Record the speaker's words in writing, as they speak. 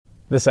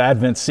This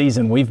Advent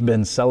season, we've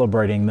been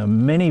celebrating the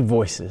many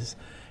voices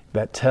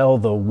that tell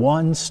the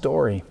one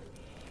story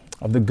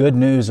of the good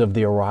news of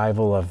the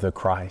arrival of the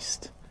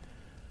Christ.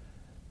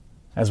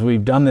 As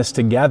we've done this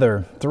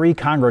together, 3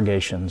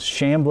 congregations,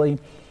 Chamblee,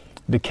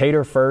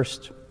 Decatur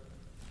First,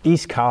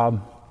 East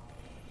Cobb,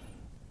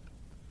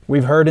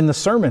 we've heard in the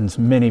sermons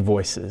many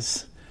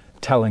voices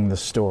telling the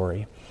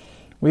story.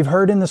 We've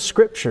heard in the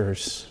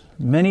scriptures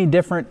many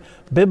different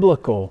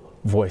biblical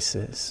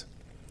voices.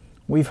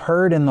 We've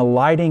heard in the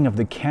lighting of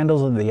the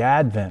candles of the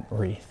Advent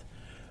wreath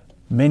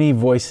many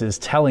voices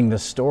telling the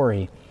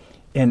story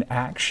in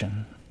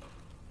action.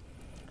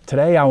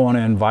 Today I want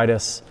to invite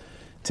us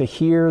to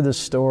hear the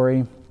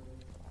story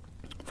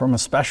from a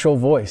special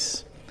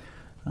voice,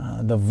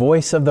 the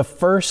voice of the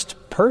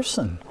first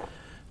person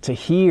to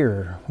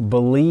hear,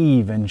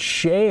 believe, and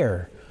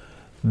share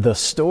the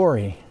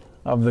story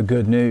of the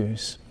good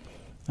news.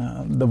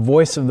 The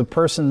voice of the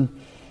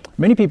person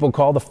many people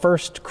call the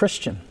first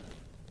Christian,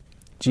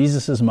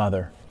 Jesus'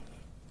 mother,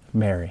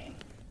 Mary.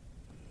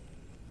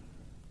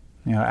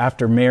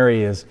 After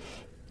Mary is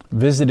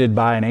visited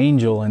by an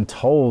angel and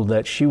told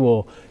that she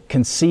will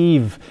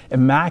conceive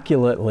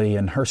immaculately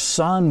and her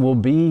son will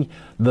be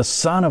the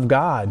Son of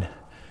God,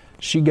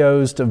 she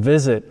goes to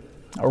visit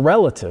a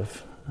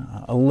relative,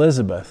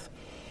 Elizabeth,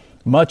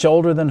 much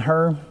older than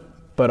her,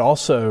 but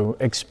also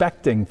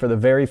expecting for the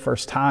very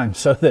first time,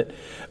 so that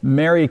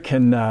Mary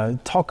can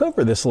talk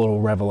over this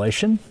little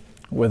revelation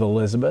with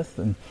Elizabeth.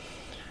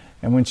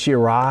 And when she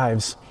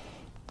arrives,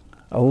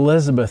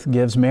 Elizabeth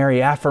gives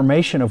Mary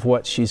affirmation of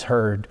what she's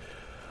heard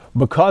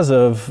because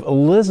of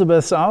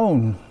Elizabeth's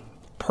own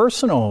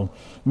personal,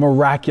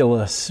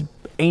 miraculous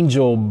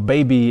angel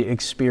baby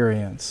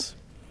experience.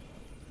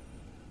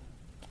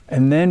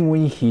 And then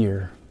we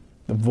hear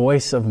the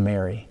voice of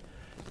Mary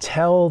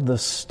tell the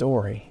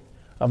story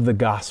of the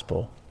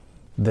gospel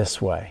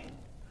this way.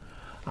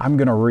 I'm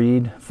going to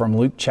read from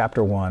Luke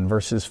chapter 1,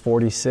 verses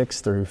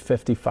 46 through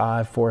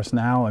 55 for us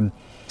now. And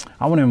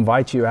I want to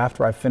invite you,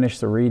 after I finish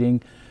the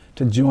reading,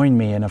 to join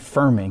me in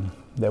affirming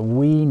that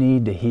we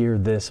need to hear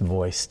this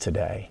voice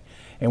today.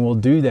 And we'll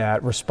do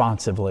that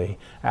responsively.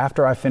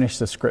 After I finish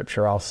the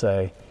scripture, I'll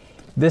say,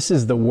 "This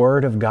is the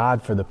word of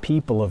God for the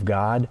people of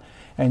God."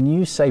 And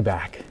you say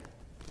back,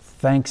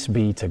 "Thanks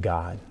be to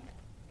God."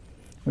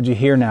 Would you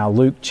hear now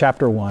Luke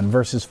chapter 1,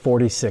 verses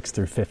 46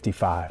 through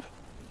 55.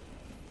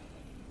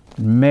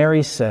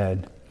 Mary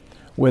said,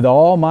 "With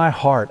all my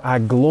heart I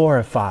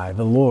glorify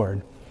the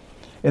Lord.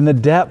 In the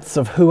depths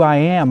of who I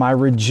am, I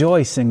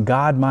rejoice in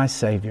God my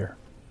Savior.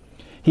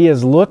 He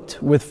has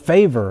looked with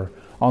favor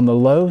on the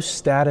low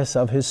status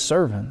of His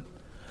servant.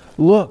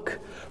 Look,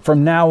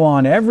 from now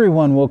on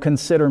everyone will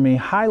consider me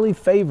highly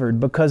favored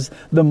because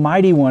the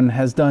Mighty One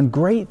has done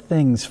great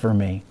things for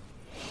me.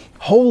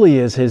 Holy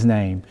is His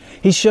name.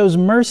 He shows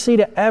mercy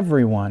to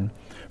everyone,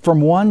 from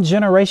one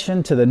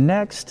generation to the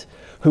next,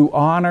 who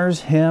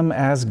honors Him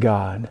as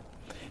God.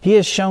 He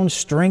has shown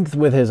strength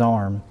with His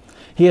arm.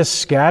 He has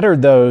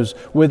scattered those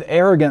with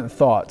arrogant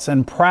thoughts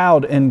and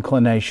proud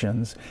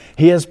inclinations.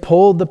 He has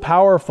pulled the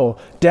powerful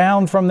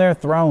down from their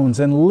thrones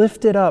and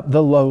lifted up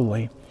the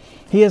lowly.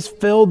 He has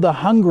filled the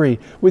hungry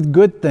with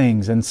good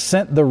things and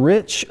sent the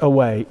rich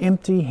away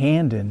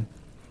empty-handed.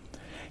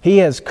 He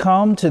has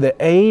come to the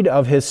aid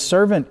of His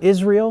servant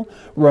Israel,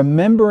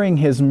 remembering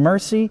His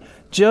mercy,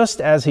 just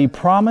as He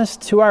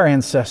promised to our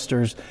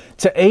ancestors,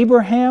 to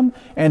Abraham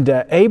and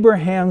to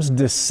Abraham's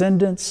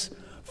descendants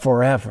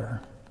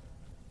forever."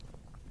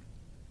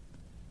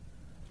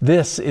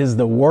 This is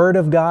the word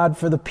of God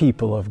for the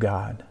people of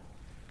God.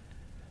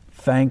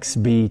 Thanks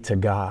be to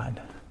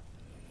God.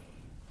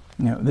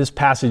 This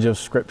passage of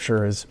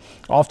Scripture is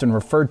often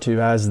referred to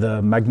as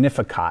the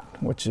Magnificat,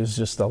 which is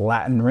just a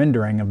Latin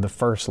rendering of the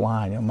first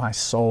line. My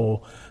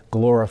soul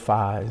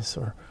glorifies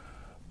or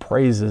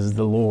praises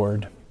the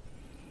Lord.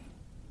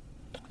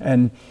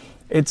 And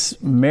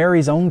it's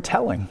Mary's own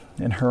telling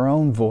in her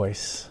own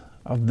voice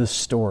of the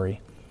story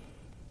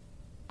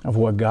of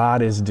what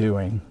God is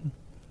doing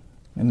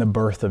in the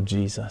birth of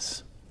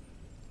Jesus.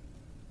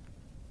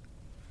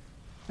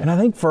 And I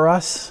think for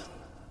us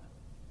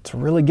to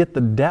really get the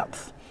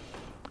depth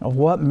of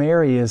what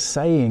Mary is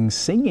saying,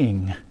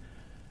 singing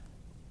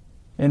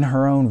in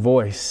her own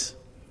voice,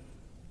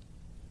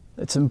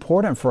 it's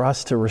important for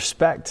us to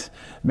respect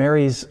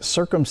Mary's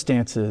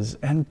circumstances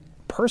and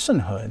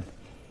personhood.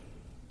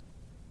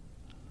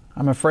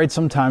 I'm afraid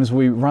sometimes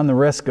we run the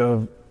risk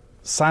of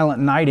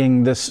silent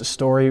nighting this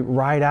story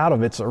right out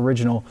of its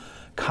original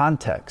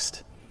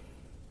context.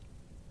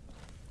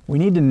 We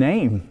need to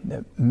name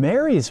that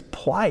Mary's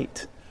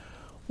plight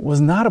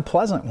was not a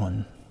pleasant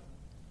one.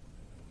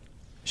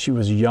 She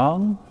was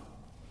young,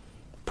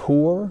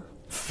 poor,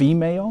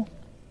 female,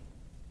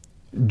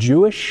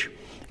 Jewish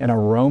in a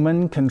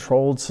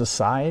Roman-controlled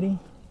society.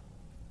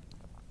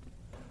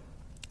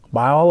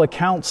 By all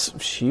accounts,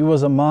 she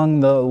was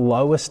among the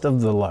lowest of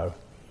the low,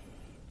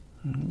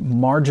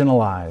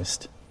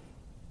 marginalized,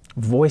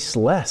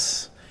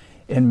 voiceless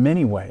in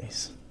many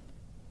ways.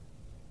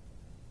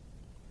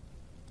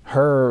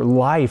 Her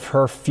life,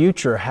 her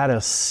future had a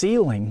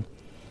ceiling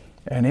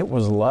and it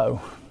was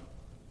low.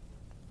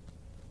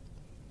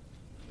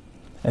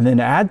 And then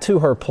add to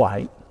her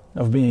plight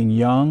of being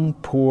young,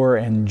 poor,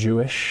 and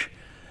Jewish,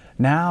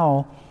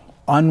 now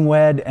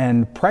unwed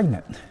and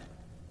pregnant.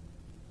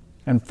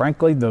 And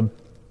frankly, the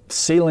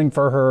ceiling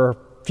for her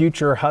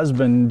future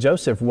husband,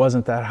 Joseph,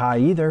 wasn't that high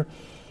either.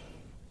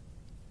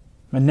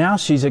 And now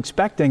she's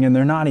expecting, and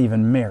they're not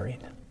even married.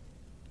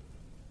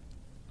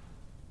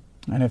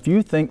 And if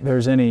you think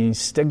there's any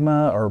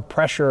stigma or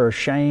pressure or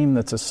shame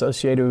that's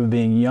associated with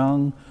being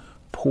young,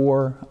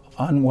 poor,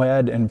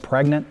 unwed, and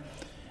pregnant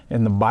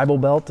in the Bible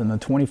Belt in the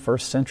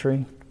 21st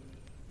century,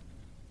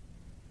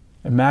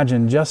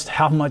 imagine just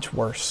how much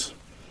worse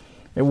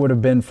it would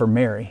have been for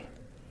Mary.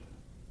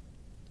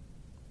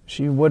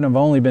 She wouldn't have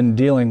only been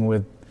dealing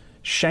with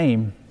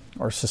shame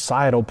or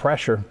societal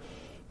pressure,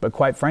 but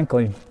quite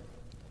frankly,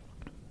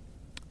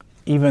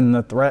 even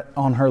the threat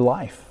on her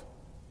life.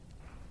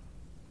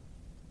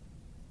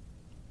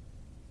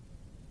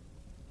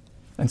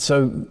 And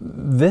so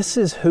this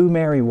is who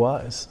Mary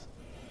was.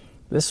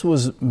 This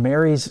was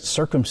Mary's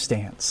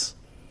circumstance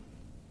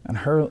and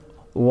her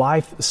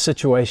life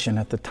situation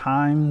at the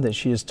time that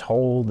she is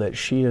told that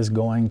she is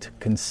going to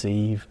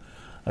conceive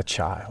a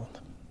child.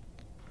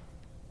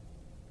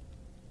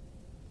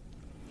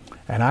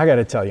 And I got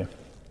to tell you,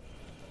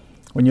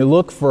 when you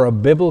look for a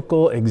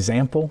biblical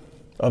example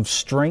of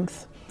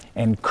strength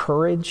and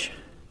courage,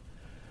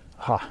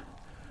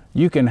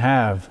 you can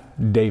have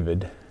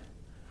David.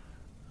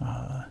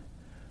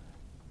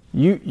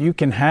 You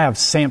can have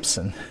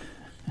Samson.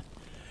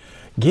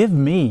 Give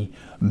me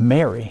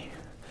Mary,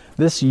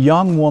 this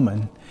young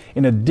woman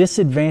in a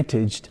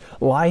disadvantaged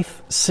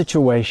life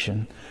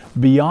situation,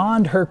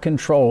 beyond her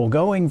control,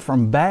 going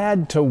from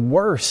bad to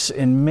worse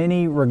in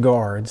many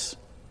regards.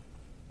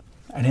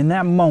 And in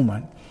that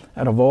moment,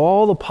 out of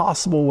all the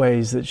possible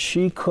ways that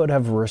she could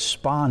have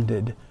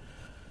responded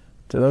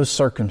to those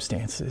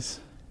circumstances,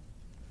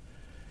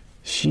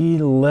 she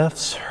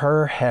lifts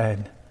her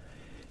head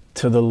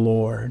to the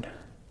Lord,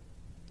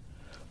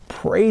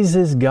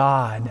 praises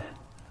God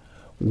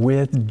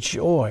with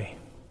joy.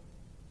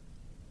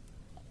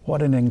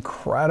 What an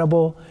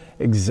incredible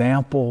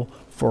example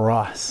for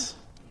us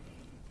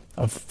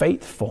of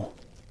faithful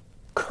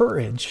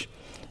courage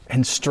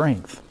and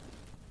strength.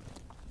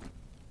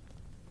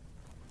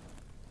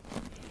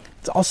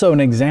 It's also an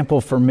example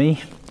for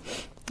me,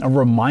 a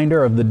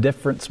reminder of the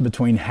difference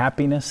between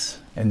happiness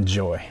and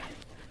joy.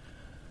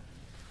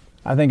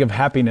 I think of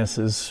happiness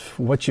as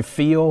what you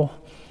feel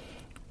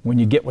when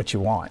you get what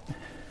you want.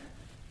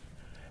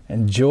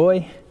 And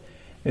joy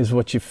is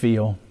what you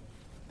feel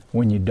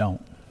when you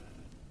don't.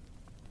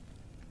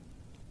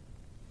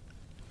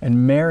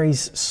 And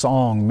Mary's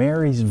song,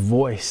 Mary's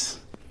voice,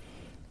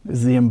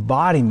 is the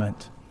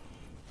embodiment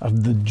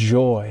of the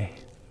joy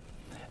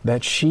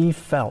that she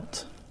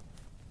felt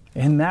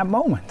in that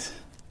moment,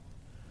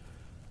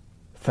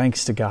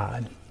 thanks to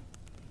God.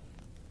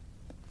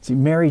 See,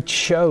 Mary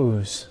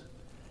chose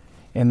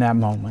in that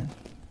moment.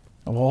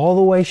 Of all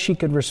the ways she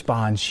could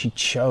respond, she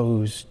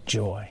chose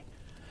joy.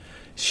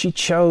 She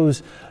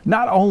chose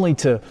not only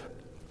to,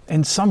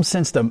 in some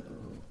sense, to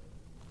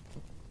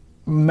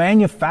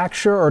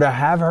manufacture or to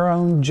have her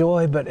own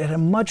joy, but at a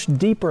much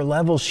deeper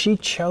level, she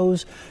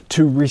chose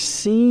to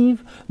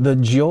receive the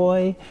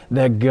joy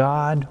that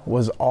God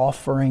was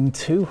offering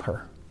to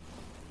her.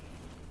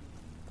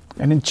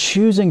 And in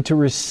choosing to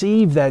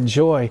receive that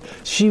joy,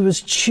 she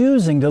was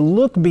choosing to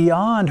look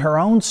beyond her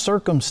own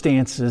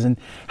circumstances and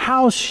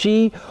how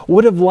she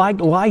would have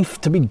liked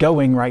life to be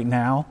going right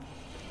now.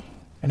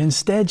 And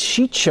instead,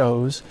 she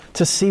chose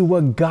to see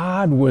what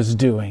God was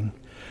doing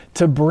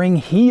to bring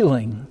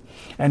healing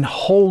and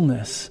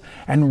wholeness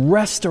and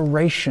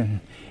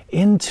restoration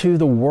into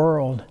the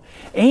world.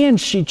 And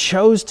she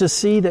chose to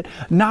see that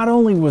not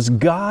only was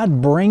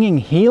God bringing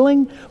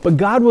healing, but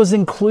God was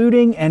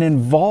including and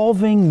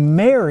involving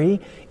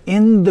Mary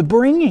in the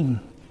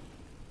bringing.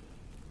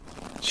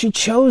 She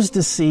chose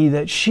to see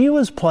that she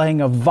was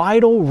playing a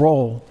vital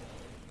role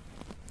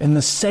in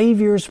the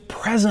Savior's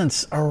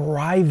presence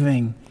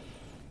arriving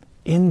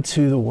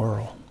into the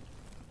world.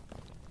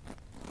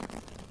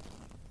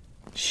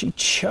 She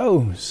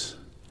chose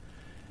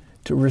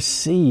to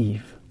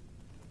receive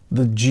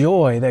the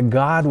joy that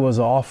God was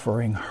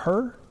offering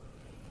her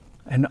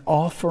and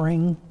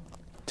offering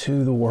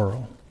to the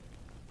world.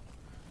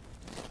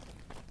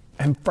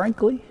 And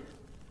frankly,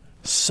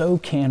 so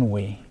can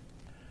we,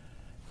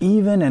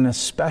 even and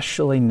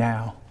especially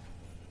now,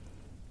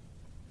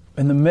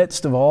 in the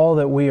midst of all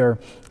that we are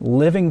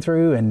living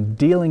through and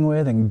dealing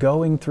with and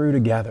going through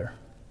together.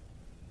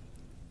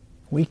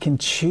 We can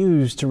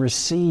choose to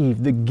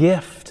receive the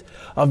gift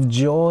of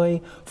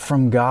joy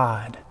from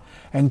God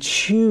and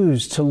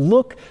choose to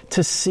look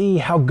to see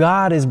how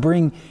God is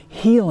bringing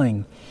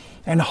healing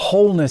and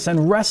wholeness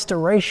and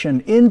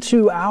restoration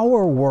into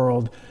our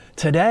world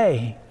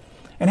today,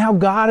 and how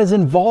God is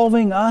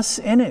involving us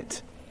in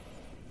it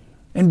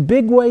in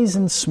big ways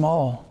and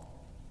small.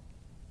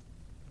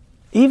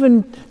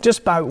 Even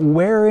just by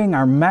wearing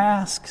our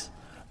masks,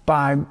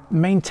 by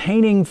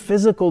maintaining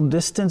physical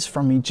distance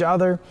from each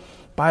other,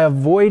 by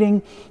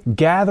avoiding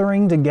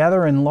gathering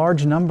together in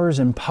large numbers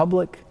in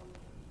public.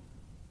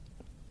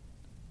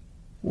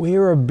 We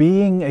are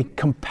being a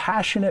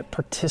compassionate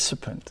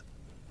participant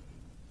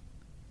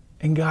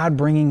in God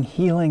bringing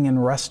healing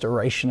and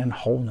restoration and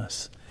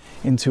wholeness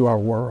into our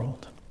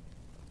world.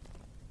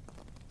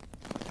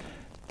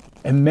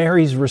 And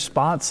Mary's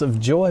response of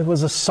joy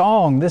was a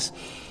song. This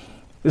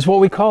is what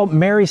we call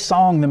Mary's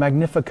song, the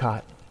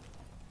Magnificat.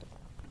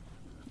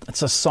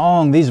 It's a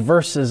song. These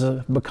verses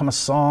have become a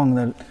song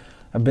that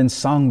have been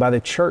sung by the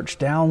church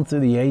down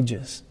through the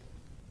ages.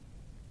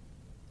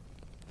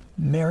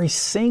 Mary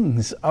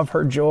sings of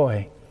her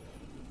joy.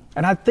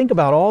 And I think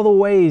about all the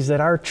ways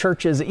that our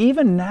churches,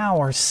 even now,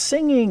 are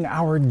singing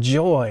our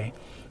joy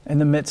in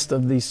the midst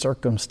of these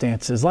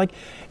circumstances, like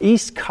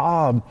East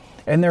Cobb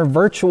and their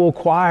virtual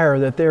choir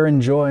that they're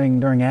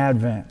enjoying during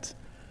Advent.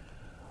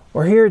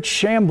 Or here at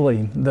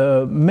Chambly,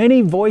 the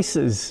many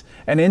voices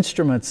and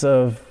instruments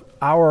of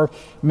our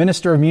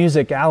minister of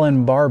music,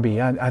 Alan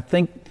Barbie. I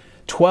think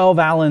 12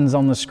 Allens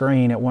on the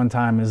screen at one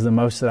time is the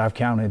most that I've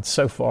counted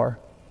so far.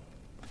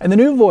 And the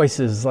new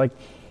voices, like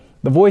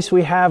the voice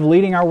we have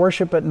leading our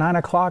worship at 9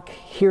 o'clock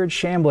here at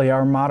Chambly,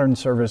 our modern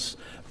service,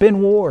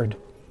 Ben Ward.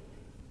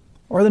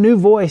 Or the new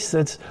voice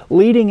that's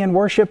leading in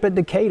worship at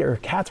Decatur,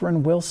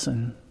 Catherine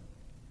Wilson.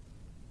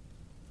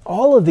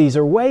 All of these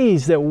are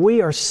ways that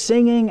we are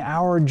singing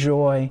our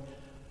joy,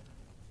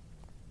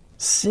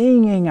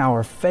 singing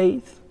our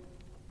faith,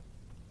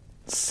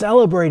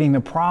 celebrating the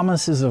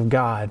promises of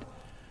God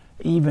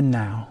even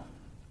now.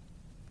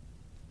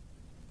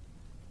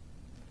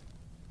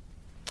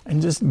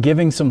 And just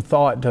giving some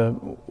thought to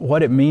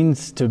what it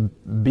means to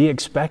be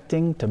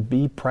expecting, to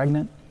be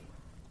pregnant.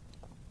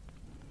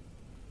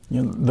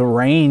 You know, the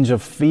range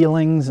of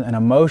feelings and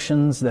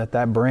emotions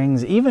that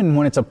brings, even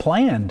when it's a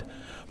planned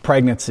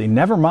pregnancy,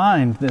 never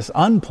mind this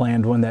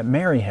unplanned one that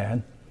Mary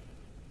had.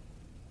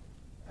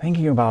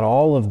 Thinking about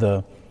all of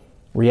the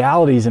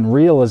realities and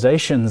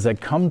realizations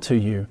that come to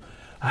you,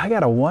 I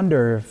got to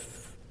wonder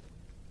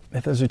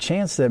if there's a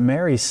chance that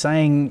Mary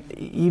sang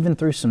even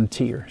through some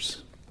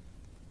tears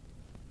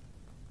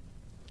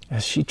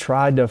as she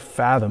tried to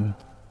fathom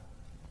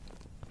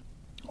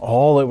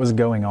all that was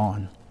going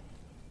on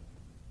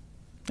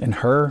in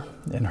her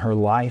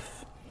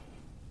life,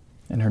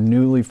 in her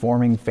newly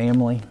forming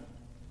family,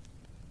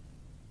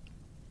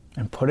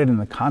 and put it in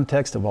the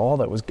context of all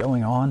that was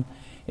going on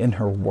in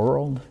her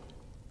world.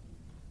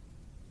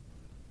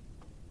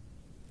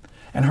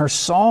 And her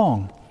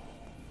song,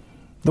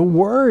 the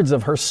words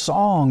of her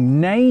song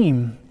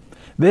name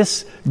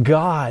this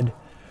God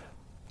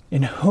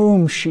in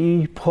whom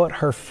she put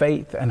her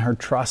faith and her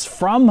trust,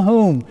 from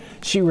whom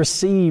she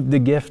received the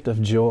gift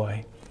of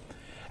joy.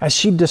 As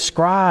she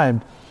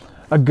described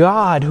a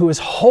God who is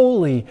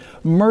holy,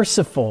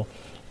 merciful,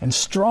 and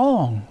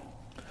strong.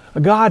 A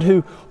God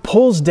who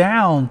pulls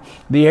down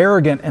the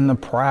arrogant and the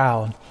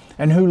proud,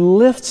 and who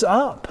lifts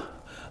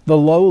up the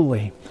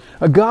lowly.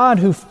 A God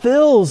who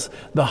fills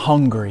the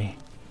hungry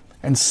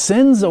and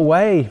sends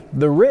away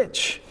the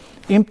rich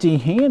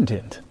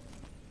empty-handed.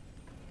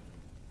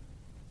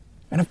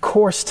 And of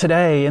course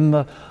today, in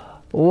the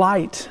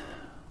light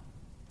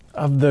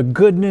of the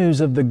good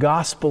news of the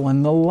gospel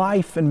and the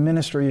life and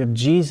ministry of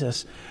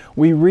Jesus,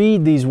 we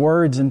read these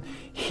words and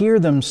hear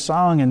them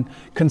sung and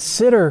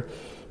consider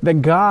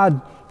that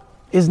God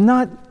is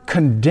not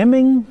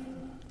condemning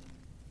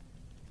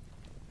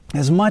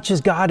as much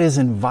as God is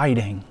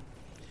inviting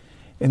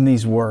in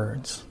these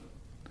words.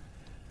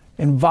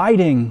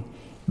 Inviting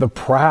the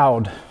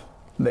proud,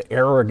 the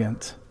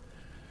arrogant,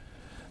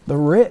 the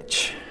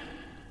rich,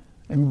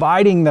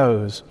 inviting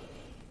those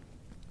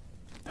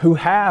who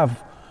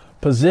have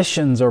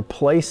positions or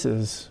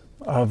places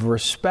of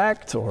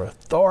respect or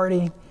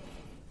authority,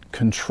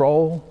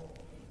 control,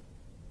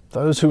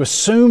 those who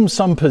assume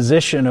some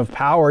position of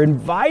power,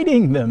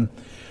 inviting them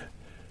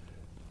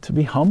to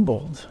be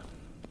humbled,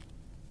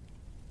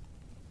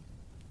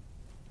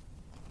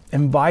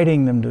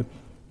 inviting them to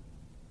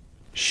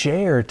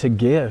share, to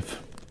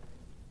give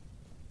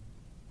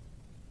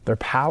their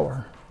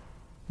power,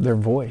 their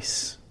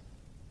voice.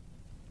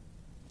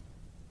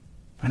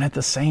 And at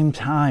the same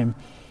time,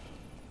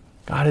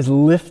 God is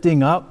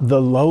lifting up the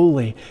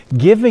lowly,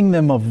 giving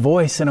them a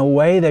voice in a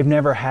way they've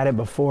never had it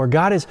before.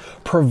 God is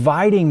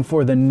providing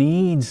for the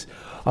needs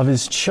of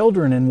His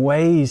children in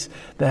ways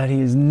that He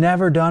has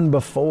never done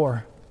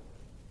before.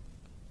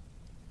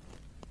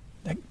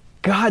 That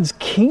God's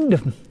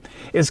kingdom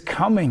is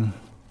coming,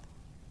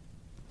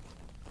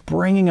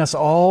 bringing us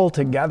all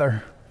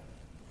together,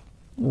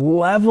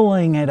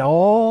 leveling it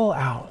all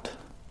out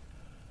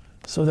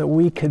so that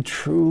we could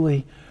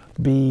truly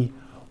be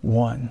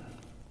one.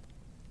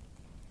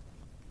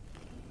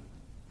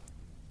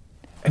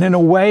 And in a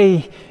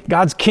way,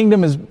 God's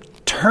kingdom is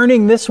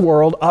turning this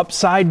world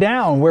upside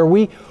down, where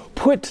we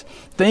put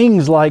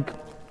things like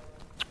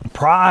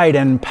pride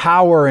and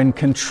power and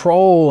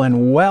control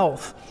and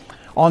wealth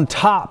on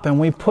top,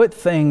 and we put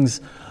things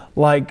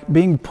like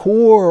being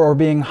poor or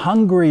being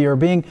hungry or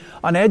being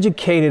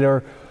uneducated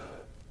or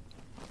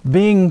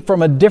being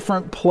from a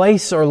different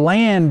place or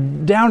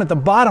land down at the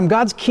bottom.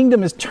 God's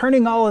kingdom is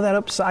turning all of that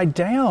upside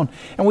down.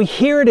 And we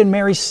hear it in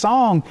Mary's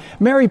song.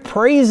 Mary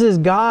praises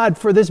God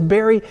for this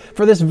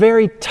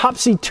very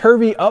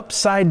topsy-turvy,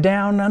 upside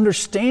down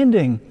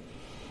understanding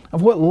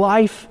of what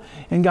life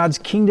in God's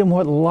kingdom,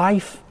 what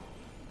life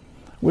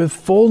with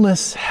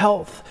fullness,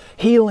 health,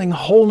 healing,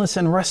 wholeness,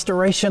 and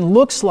restoration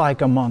looks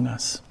like among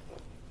us.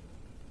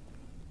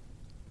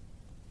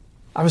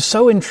 I was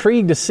so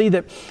intrigued to see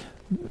that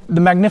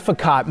the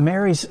Magnificat,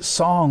 Mary's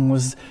song,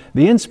 was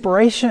the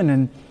inspiration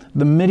in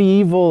the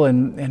medieval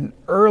and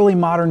early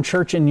modern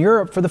church in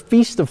Europe for the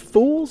Feast of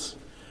Fools.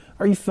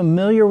 Are you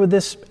familiar with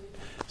this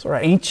sort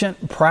of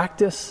ancient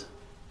practice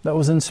that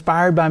was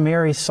inspired by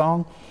Mary's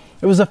song?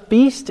 It was a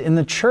feast in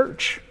the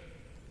church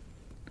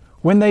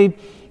when they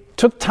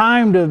took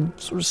time to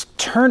sort of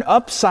turn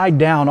upside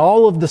down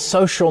all of the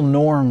social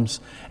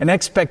norms and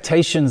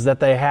expectations that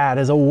they had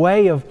as a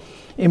way of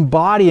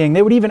embodying.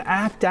 They would even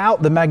act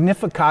out the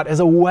Magnificat as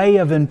a way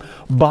of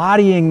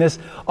embodying this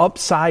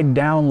upside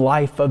down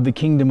life of the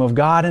kingdom of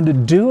God, and to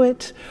do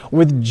it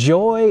with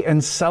joy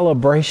and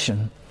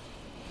celebration.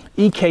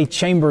 E.K.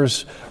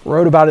 Chambers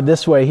wrote about it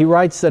this way. He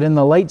writes that in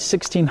the late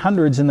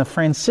 1600s in the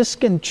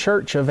Franciscan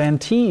Church of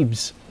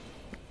Antibes,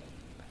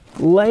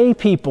 lay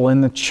people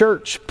in the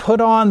church put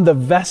on the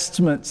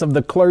vestments of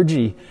the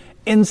clergy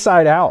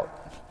inside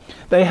out.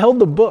 They held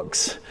the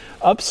books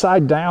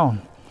upside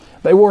down.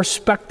 They wore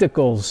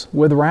spectacles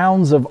with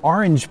rounds of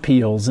orange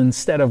peels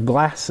instead of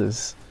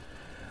glasses.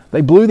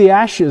 They blew the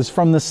ashes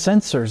from the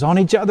censers on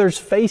each other's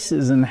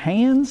faces and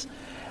hands,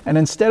 and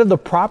instead of the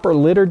proper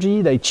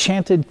liturgy, they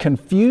chanted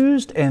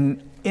confused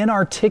and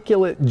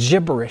inarticulate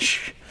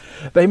gibberish.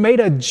 They made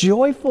a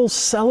joyful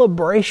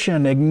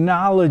celebration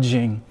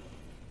acknowledging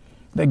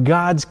that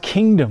God's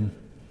kingdom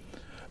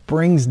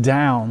brings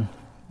down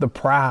the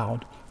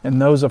proud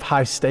and those of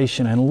high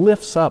station and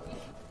lifts up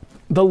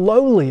the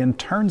lowly and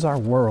turns our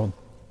world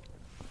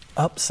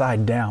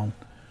upside down.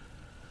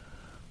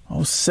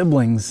 Oh,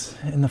 siblings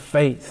in the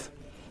faith,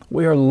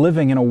 we are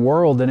living in a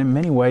world that in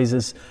many ways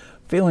is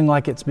feeling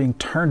like it's being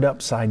turned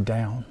upside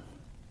down.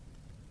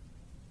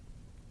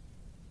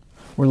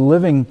 We're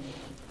living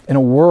in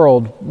a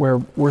world where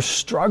we're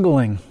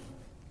struggling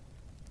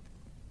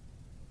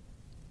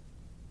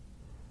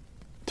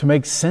to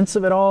make sense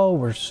of it all.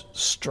 We're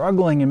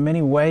struggling in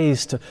many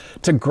ways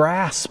to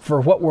grasp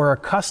for what we're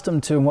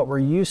accustomed to and what we're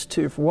used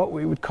to, for what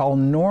we would call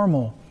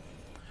normal.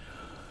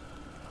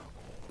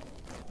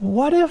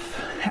 What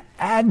if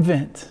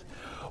Advent,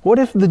 what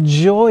if the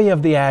joy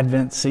of the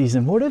Advent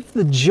season, what if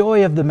the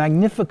joy of the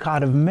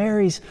Magnificat of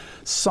Mary's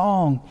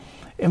song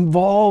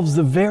involves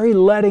the very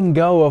letting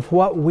go of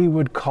what we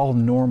would call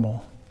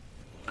normal?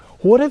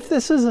 What if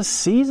this is a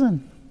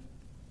season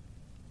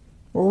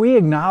where we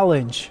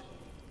acknowledge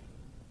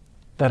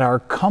that our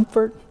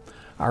comfort,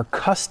 our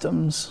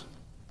customs,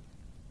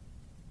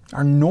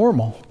 our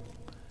normal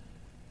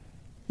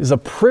is a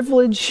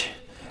privilege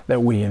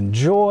that we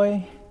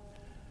enjoy,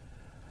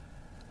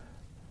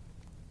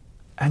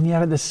 and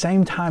yet at the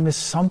same time is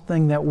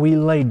something that we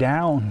lay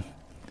down,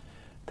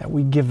 that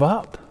we give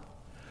up,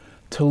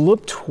 to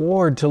look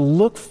toward, to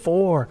look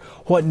for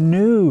what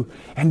new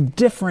and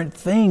different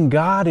thing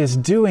God is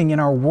doing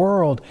in our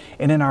world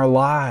and in our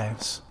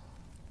lives.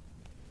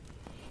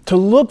 To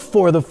look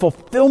for the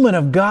fulfillment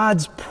of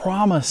God's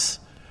promise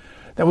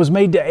that was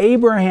made to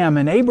Abraham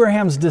and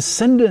Abraham's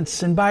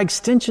descendants, and by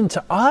extension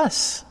to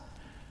us,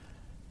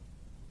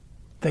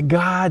 that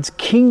God's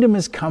kingdom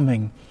is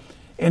coming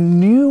in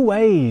new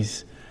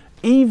ways,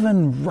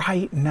 even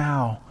right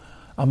now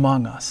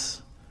among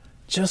us,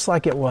 just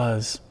like it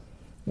was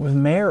with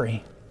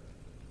Mary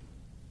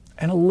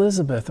and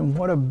Elizabeth. And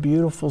what a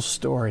beautiful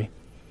story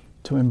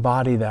to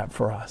embody that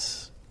for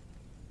us.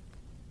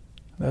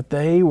 That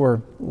they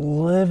were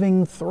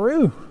living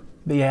through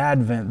the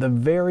Advent, the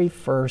very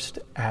first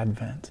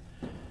Advent.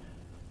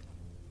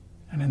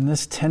 And in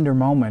this tender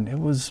moment, it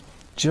was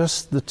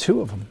just the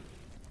two of them.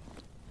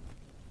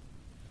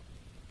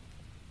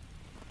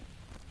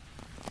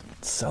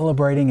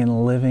 Celebrating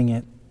and living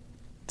it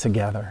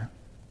together.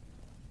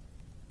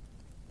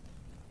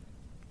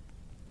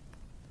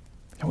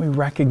 And we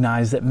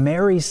recognize that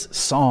Mary's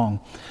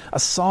song, a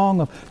song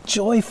of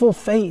joyful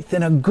faith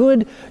in a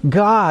good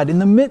God in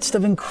the midst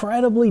of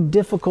incredibly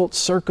difficult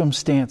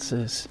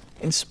circumstances,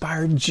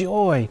 inspired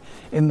joy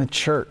in the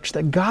church,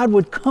 that God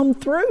would come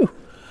through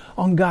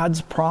on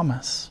God's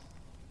promise.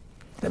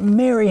 That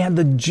Mary had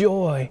the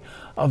joy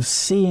of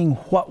seeing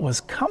what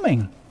was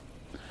coming,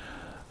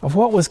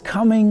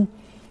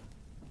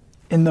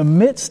 in the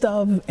midst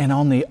of and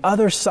on the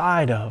other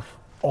side of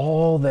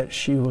all that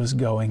she was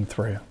going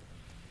through.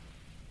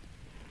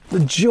 The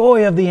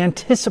joy of the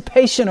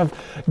anticipation of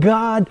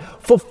God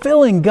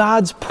fulfilling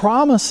God's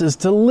promises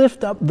to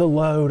lift up the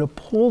low, to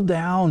pull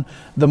down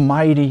the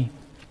mighty,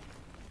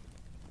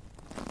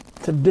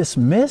 to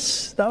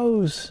dismiss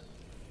those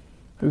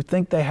who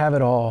think they have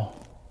it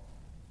all,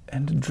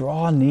 and to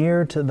draw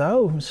near to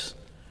those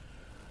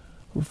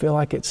who feel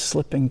like it's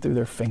slipping through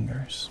their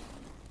fingers.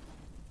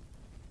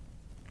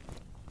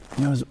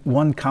 As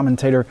one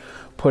commentator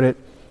put it,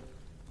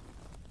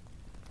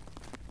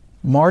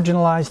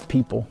 marginalized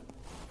people,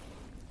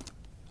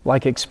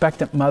 like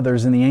expectant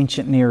mothers in the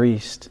ancient Near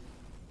East,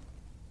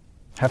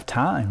 have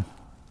time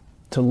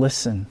to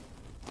listen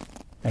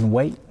and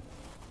wait.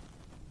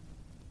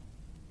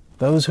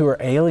 Those who are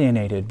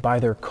alienated by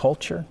their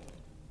culture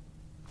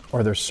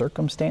or their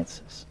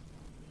circumstances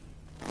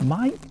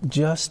might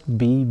just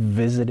be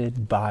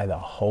visited by the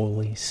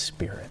Holy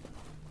Spirit.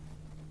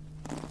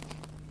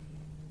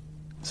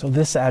 So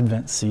this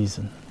Advent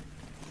season,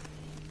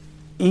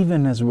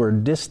 even as we're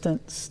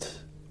distanced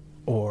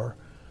or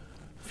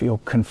feel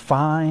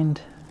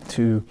confined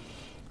to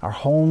our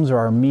homes or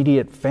our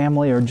immediate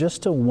family or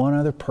just to one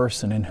other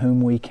person in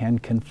whom we can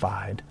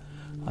confide,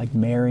 like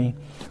Mary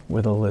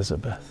with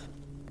Elizabeth,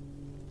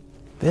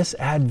 this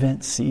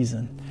Advent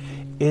season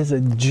is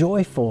a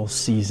joyful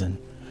season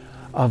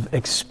of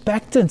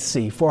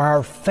expectancy for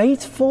our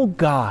faithful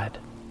God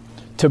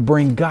to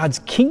bring God's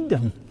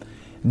kingdom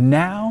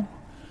now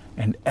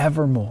and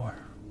evermore.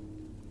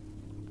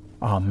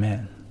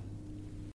 Amen.